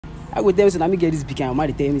I go tell you, say, let me get this pikin. My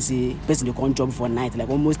mother tell me, say, person they come job for night, like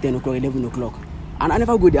almost 10 o'clock, 11 o'clock. And I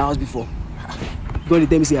never go to their house before. God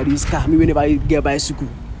tell me, say, I use car. Me whenever I get bicycle.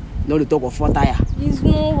 Now they talk of 4 tire. It's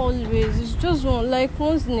not always. It's just like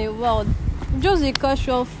once in a while. Just a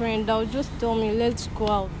casual friend that will just tell me, let's go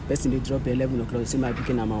out. Person they drop 11 o'clock, say my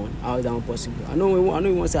picking am on. How is that possible? I know you want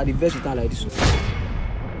to say the best return like this.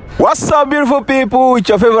 What's up, beautiful people? It's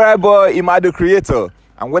your favorite boy, Imado Creator.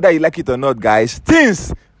 And whether you like it or not, guys,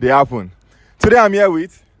 things they happen. Today I'm here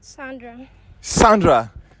with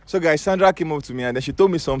Sandra. So guys, Sandra came up to me and then she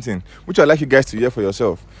told me something which I'd like you guys to hear for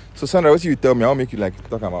yourself. So Sandra, what you tell me? I'll make you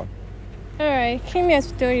talk about. Alright, came here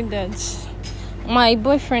to tell you that my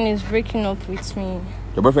boyfriend is breaking up with me.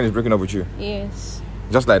 Your boyfriend is breaking up with you? Yes.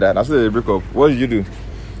 Just like that? After they break up, what did you do?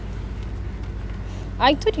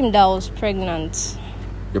 I told him that I was pregnant.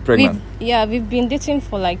 You're pregnant? We've been dating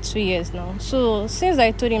for like 2 years now. So since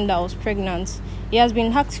I told him that I was pregnant, he has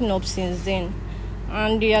been acting up since then.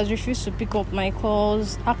 And he has refused to pick up my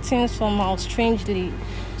calls, acting somehow strangely.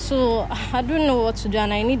 So I don't know what to do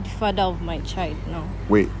and I need the father of my child now.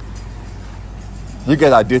 Wait. You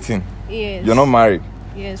guys are dating? Yes. You're not married?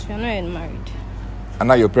 Yes, we're not yet married. And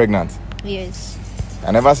now you're pregnant? Yes.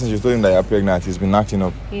 And ever since you told him that you're pregnant, he's been acting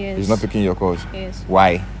up? Yes. He's not picking your calls? Yes.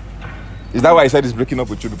 Why? Is that why he said he's breaking up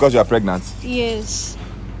with you? Because you're pregnant? Yes.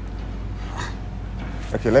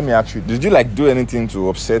 Okay, let me ask you. Did you do anything to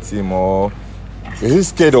upset him, or is he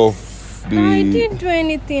scared of the... No, I didn't do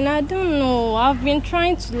anything. I don't know. I've been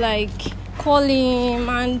trying to call him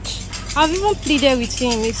and I've even pleaded with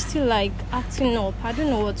him. He's still acting up. I don't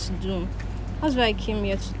know what to do. That's why I came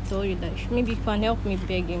here to tell you that maybe you can help me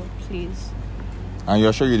beg him, please. And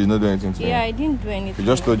you're sure you did not do anything to him? Yeah, I didn't do anything. He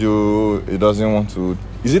just told you he doesn't want to...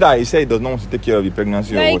 Is it that he said he does not want to take care of the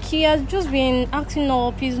pregnancy or what? He has just been acting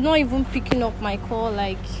up. He's not even picking up my call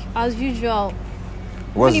as usual.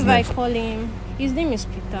 What's his Even name? if I call him, his name is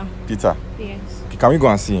Peter. Peter? Yes. Okay, can we go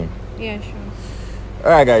and see him? Yeah, sure.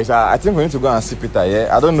 Alright guys, I think we need to go and see Peter,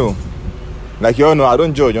 yeah? I don't know. You all know, I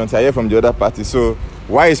don't judge until I hear from the other party. So,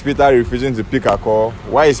 why is Peter refusing to pick a call?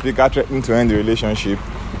 Why is Peter threatening to end the relationship?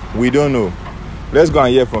 We don't know. Let's go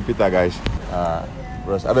and hear from Peter, guys.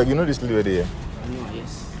 Bros, I beg, you know this lady here? I know,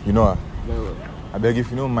 yes. You know her? Very well. I beg,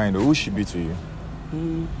 if you don't mind, who she be to you?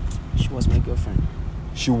 She was my girlfriend.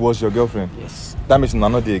 She was your girlfriend? Yes. That means you're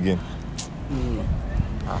not there again?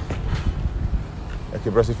 Okay,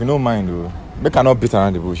 bros, if you don't mind, though, make her not beat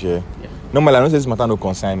around the bush here. Yeah. Normally, I don't say this matter no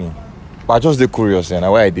concern me. But I just dey curious and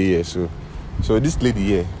why I did here. So this lady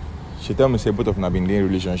here, she tell me say both of them have been in a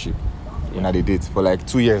relationship. When I date for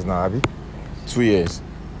 2 years now, Abby. 2 years.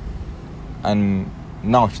 And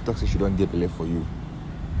now she talks say she don't get belle for you.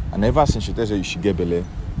 And ever since she tells you she get belle,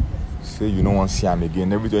 say you don't want to see him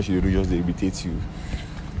again. Everything she do just irritate you.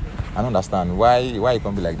 I don't understand. Why it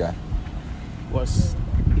can't be like that? Was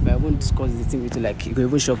if I won't discuss the thing with you, it go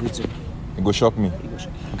even shock me too. It go shock me. It go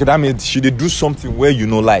shock me. Okay, that means she did do something where you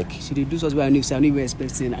know like. She did do something where I knew, so I don't even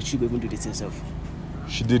expect saying that she go even do this herself.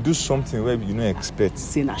 She did do something where you know expect.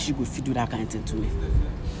 Saying that she could fit do that kind of thing to me.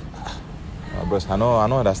 Bros, I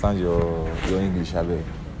don't understand your English, I beg.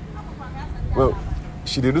 Well,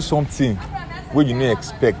 she did do something where you know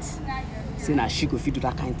expect. Saying that she could fit do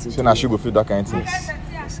that kind of thing. Saying that she could fit that kind of thing.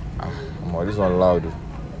 Yes. This one loud.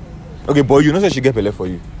 Okay, but you know that she get belle for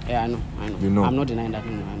you. Yeah, I know. You know. I'm not denying that.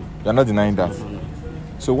 No, I know. You're not denying that. No.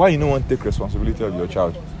 So why you don't want to take responsibility of your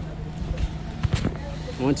child?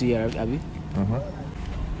 You want to hear, Abby?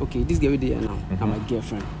 Okay, this girl there now, I'm my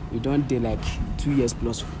girlfriend. We don't date 2 years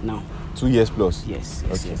plus now. 2 years plus? Yes.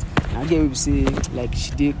 Okay. Yes. And girl will say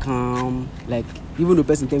she did calm. Even the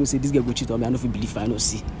person tell me say this girl go cheat on me, I don't feel believe. I don't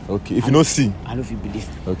see. Okay, if you don't see, I don't feel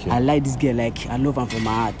believe. Okay. I like this girl. I love her from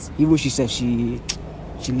my heart. Even she said she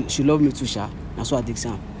love me too, sha. That's what I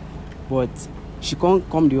think, but she can't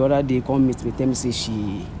come the other day, come meet me, tell me say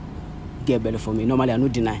she get better for me. Normally I no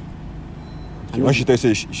deny. When she tells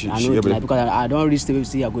you she get better, because I don't reach the way to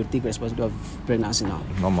say I go take responsibility of pregnancy now.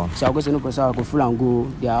 No man. So I go say no person, I go full and go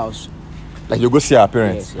their house. You go see her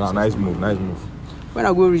parents. Yes, nice move. When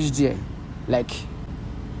I go reach there,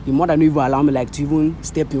 the mother don't even allow me to even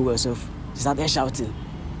step in herself. She started shouting,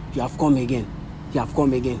 "You have come again. You have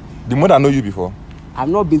come again." The mother know you before? I've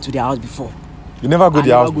not been to their house before. You never go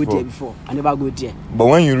their house before? I never go there before. I never go there. But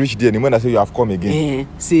when you reach there, the mother say you have come again.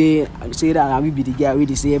 Say that I will be the girl where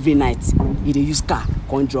they say every night he dey use car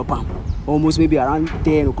come drop him. Almost maybe around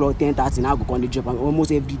 10 o'clock, 10:30 now go come drop him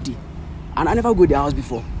almost every day. And I never go their house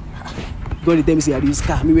before. God tell me say I use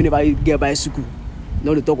car. Me whenever I get bicycle,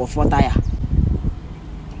 now they talk of 4 tire.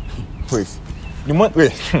 Wait.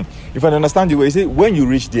 If I understand you, you say when you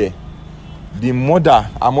reach there, The mother,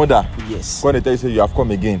 her mother, Yes. when they tell you say you have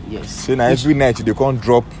come again. Yes. So now every night they can't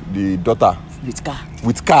drop the daughter With car.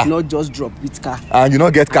 with car. Not just drop, with car. And you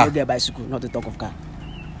not get I car. don't get bicycle, not to talk of car.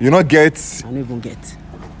 You not get. I don't even get.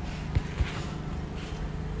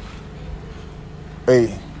 Hey,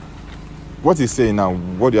 what he's saying now,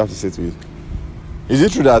 what do you have to say to it? Is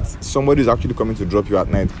it true that somebody is actually coming to drop you at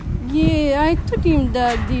night? Yeah, I told him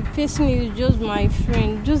that the person is just my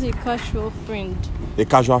friend, just a casual friend. A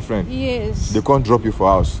casual friend. Yes. They can't drop you for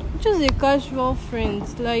house. Just a casual friend,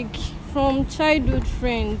 like from childhood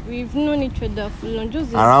friend. We've known each other for long.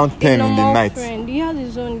 Just Around 10 in the normal night. Friend. He has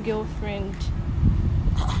his own girlfriend.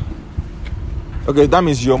 Okay, that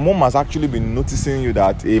means your mom has actually been noticing you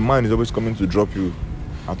that a man is always coming to drop you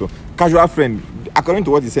at home. Casual friend, according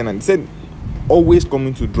to what he said, and he said always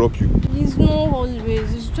coming to drop you. It's not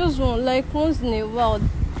always. It's just one, like once in a while.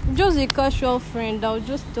 Just a casual friend that will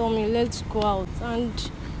just tell me, let's go out, and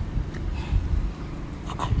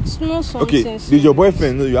it's not something. Okay, serious. did your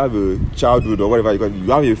boyfriend know you have a childhood or whatever you call it?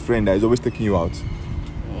 You have a friend that is always taking you out?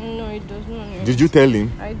 No, it does not know. Did you tell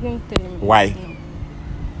him? I didn't tell him. Why? No.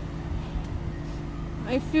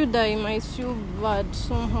 I feel that he might feel bad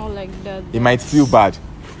somehow like that. He might feel bad.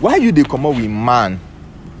 Why you they come up with man?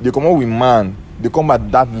 They come up with man. They come back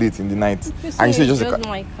that late in the night. This And you say is just just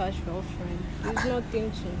my casual friend. There's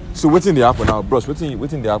nothing to me. So waiting they happen now, bros.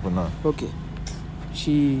 Waiting they happen now. Okay.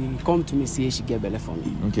 She come to me say she get belle for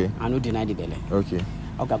me. Okay. I no deny the belle. Okay.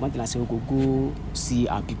 Okay, one thing I say we go see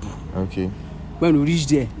our people. Okay. When we reach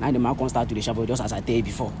there, now the man come start to the shower just as I tell you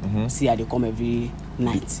before. Mhm. See how they come every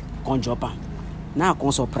night, come drop am. Now I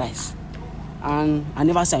come surprise. And I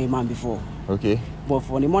never saw a man before. Okay. But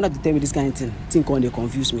for the mother to tell me this kind of thing come they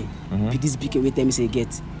confuse me. Mhm. Be this big wey tell me say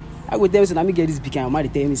get. I go tell me say na me get this big and my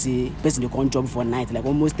mother tell me say person they come drop for night like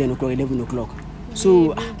almost 10 o'clock, 11 o'clock.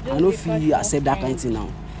 So I no fit accept that kind of thing now.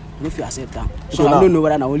 I no fit accept that. Because So I now- don't know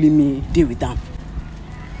whether na only me deal with them.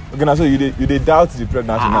 Okay, now so you dey doubt the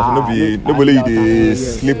pregnancy now. So nobody you dey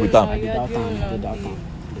sleep with Yeah, them. yeah. Without doing am, that, without babe.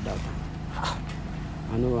 am, without am.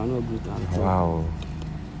 I know good am. Wow.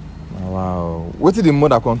 Wow. What did the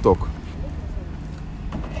mother come talk?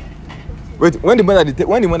 Wait, when the mother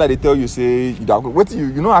they tell you say you don't, what you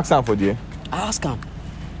know ask am for there? I ask am.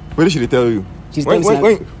 What did she dey tell you? She When tell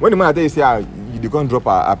me say when the mother tell you say you dey come drop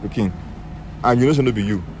her pikin and you know say no be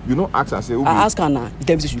you know ask her say who be I ask her now. He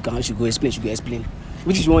tell me say she go explain. She go explain.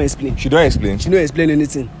 Which she wan explain? she don't explain. She no explain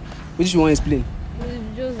anything. Which she wan explain?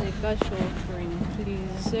 It's just a casual friend,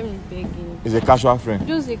 please. Let me beg you. It's a casual friend.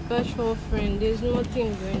 Just a casual friend. There's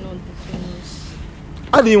nothing going on between us.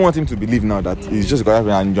 How do you want him to believe now that it's just a casual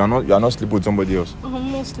friend and you are not sleeping with somebody else?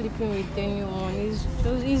 I'm not sleeping with anyone.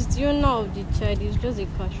 It's the owner of the child. It's just a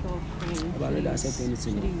casual friend. But I don't accept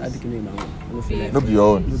anything. That became my own. I don't feel like No be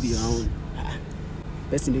your own. no be your own.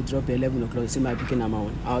 Person they drop 11 o'clock. Say my picking am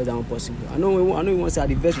own. How is that possible? I know you want to say I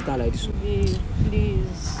the best with her like this. Babe,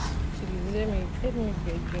 please, let me beg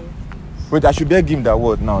you. Wait, I should beg him that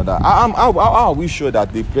word now. That how are we sure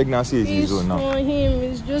that the pregnancy is It's his own now? for him.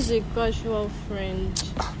 It's just a casual friend.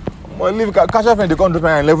 Well, leave casual friend they come drop her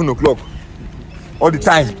at 11 o'clock all the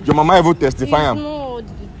time. Your mama even testify It's him. not all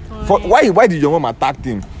the time. For why did your mom attack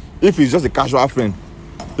him if he's just a casual friend?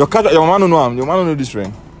 Your mama don't know him. Your mama don't know this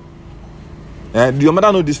friend. Do your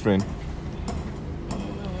mother know this friend?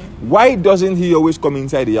 Why doesn't he always come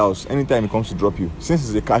inside the house anytime he comes to drop you? Since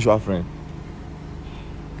he's a casual friend.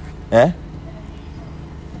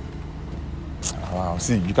 Wow,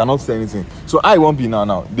 see, you cannot say anything. So I won't be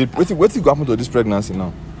now. What's going to happen to this pregnancy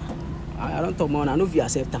now? I don't talk more. I know if you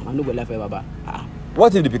accept them. I know go life forever.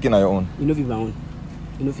 What if the picking are your own? You know if be my own.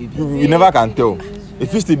 You know if it be. You never can tell.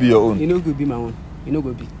 If it still be your own. You know go be my own. You know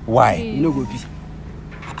go be. Why? You know go be.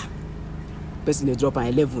 Person they drop at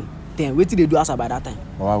 11, 10. Wait till they do us by that time.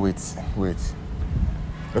 Oh, wait.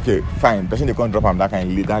 Okay, fine. Person they can't drop him that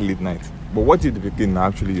late night. But what if the picking are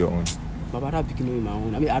actually your own? Baba, that picking no be my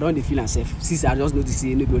own. I mean, I don't dey feel myself. Since I just notice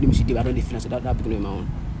say nobody me she dey, I don't dey feel myself. That picking no be my own.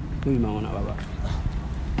 No be my own, Baba.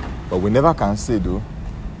 But we never can say though.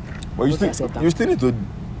 But you Okay, still accept that. you still need to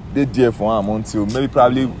be there for her until maybe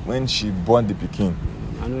probably when she born the pikin.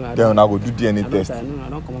 I know. I Then don't. I go do DNA test. I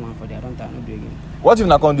don't come on for that. I don't do again. What if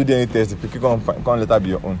I can't do DNA test? The pikin can't let her be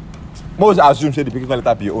your own. Most assume say the pikin can't let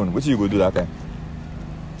her be your own. What you go do that time?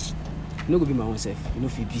 You no go be my own self. You know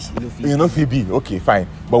if it be. You know if it You know if he be okay, fine.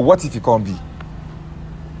 But what if he can't be?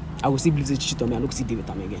 I will still believe say she cheat on me. I no go still deal with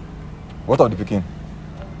am again. What of the pikin?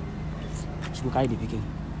 She go carry the pikin.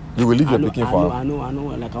 You will leave I your know, pikin I for know, her. I know, I know.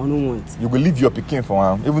 Like I don't want. You will leave your pikin for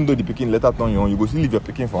her. Even though the pikin later turn your own, you go still leave your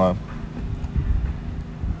pikin for her.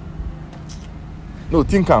 No,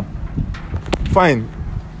 think am. Fine.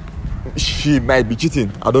 she might be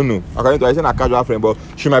cheating. I don't know. According to her, she's a casual friend, but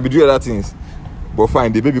she might be doing other things. But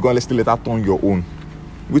fine, the baby gonna still let her turn your own.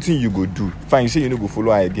 What thing you go do? Fine, you say you no go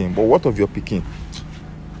follow her again. But what of your pikin?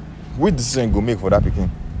 Which decision you go make for that pikin?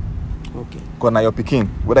 Okay. Because now your pikin,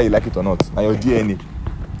 whether you like it or not, now your DNA.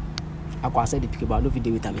 I go accept the pikin, but I don't fit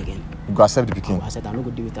deal with them again. You go accept the I pikin. go accept. I no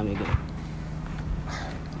go deal with them again.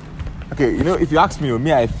 Okay, you know, if you ask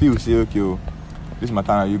me, I feel say okay, this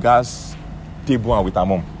matter now, you guys table and with her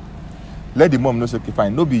mom. Let the mom know say okay,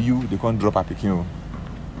 fine. No be you, they can't drop her pikin.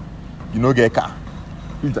 You no get car.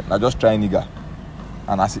 You just try nigga.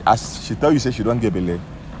 And as she tell you say she don't get belay,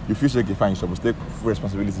 you feel say okay, fine, you supposed to take full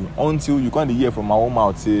responsibility until you can't hear from her own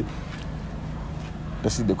mouth say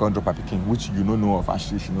person they can't drop her pikin, which you don't know of,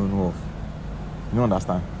 actually she don't know of. You don't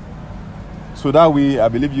understand? So that way, I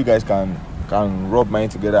believe you guys can rub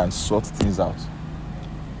mind together and sort things out.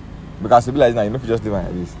 Because to be like now, you know, if you just live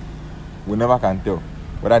like this, we never can tell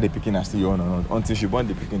whether the pikin are still your own or not. Until she born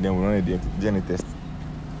the pikin, then we run a DNA test.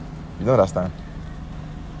 You don't understand?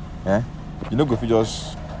 Yeah? You know, if you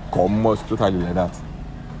just come out totally like that.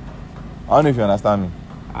 I don't know if you understand me.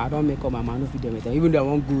 I don't make up my mind if you do it. Even though I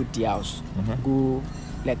won't go to the house, go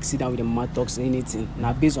like sit down with the mama talk, say anything.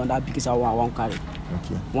 Now based on that because I won't carry.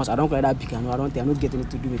 Okay. Once I don't carry that pikin, I don't get anything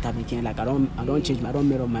to do with that pikin. Like I don't change. I don't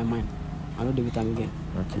make up my mind. I don't do with them again.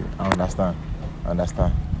 Okay, I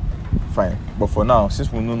understand. Fine. But for now,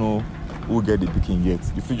 since we don't know who get the picking yet,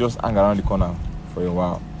 if you just hang around the corner for a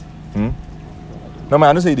while. No man,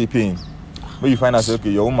 I don't say they paying. But you find out say,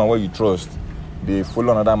 okay, your woman where you trust, they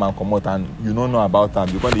follow another man come out and you don't know about them.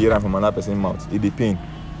 You can't hear them from another person's mouth. It they pain.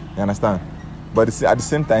 You understand? But at the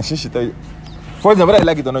same time, she tell you, for example, whether I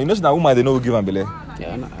like it or not, you know that woman they know who give them belly.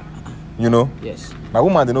 Yeah, no, You know? yes. Now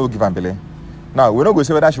woman they know who give them belly. Now we're not going to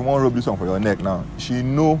say whether she won't rub this one for your neck now. She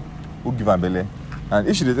know who give her belly. And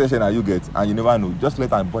if she dey tell you now you get and you never know, just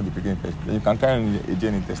let her born the pikin first. Then you can carry on a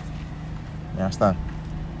DNA test. You understand?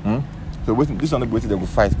 So this one waiting they will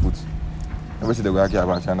fight put. Waiting they will argue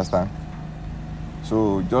about, you understand?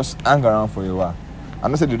 So just hang around for a while.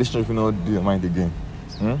 I'm not saying the relationship if you not do your mind again.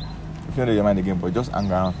 If you not do your mind again, but just hang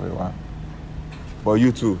around for a while. But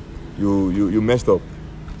you too, you messed up.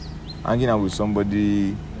 Hanging out with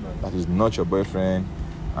somebody that is not your boyfriend,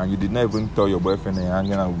 and you did not even tell your boyfriend that you're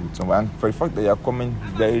hanging out with someone. And for the fact that you're coming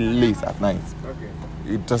very late at night,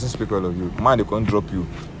 it doesn't speak well of you. Man, they can't drop you.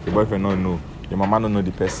 Your boyfriend don't know. Your mama don't know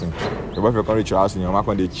the person. Your boyfriend can't reach your house and your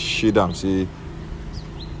mama can't shade them, say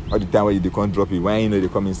all the time where they can't drop you. When you know they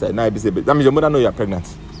come inside. Now, that means your mother know you're pregnant.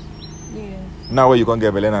 Yeah. Now where you can't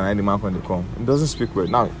get Belen and any man when they come. It doesn't speak well.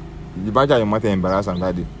 Now, you imagine your mother embarrassed and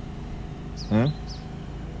daddy.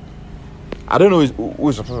 I don't know who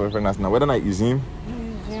is supposed to be pregnant now. Whether or not it's him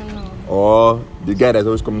or the guy that's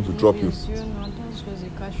always coming to drop you. That was a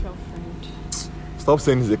casual friend. Stop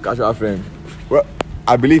saying he's a casual friend. Well,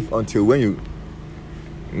 I believe until when you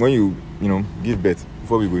give birth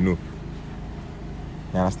before we will know.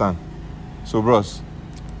 You understand? So bros,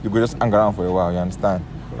 you go just hang around for a while, you understand?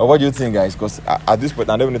 Or what do you think, guys? Because at this point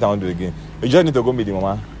I don't even know if I want to do it again. You just need to go meet the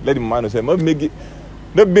mama. Let the mama know say, "Mom, make it."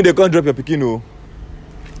 Don't be they can't drop your pikin, no.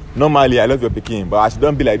 Normally I love your pikin, but as you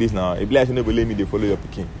don't be like this now, it be like you never let me they follow your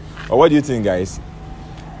pikin. Or what do you think, guys?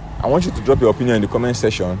 I want you to drop your opinion in the comment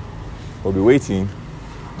section. We'll be waiting.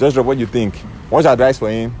 Just drop what you think. What's your advice for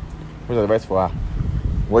him? What's your advice for her?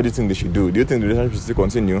 What do you think they should do? Do you think the relationship should still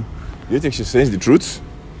continue? Do you think she says the truth?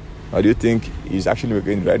 Or do you think he's actually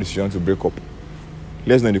making the right decision to break up?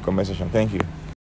 Let us know in the comment section. Thank you.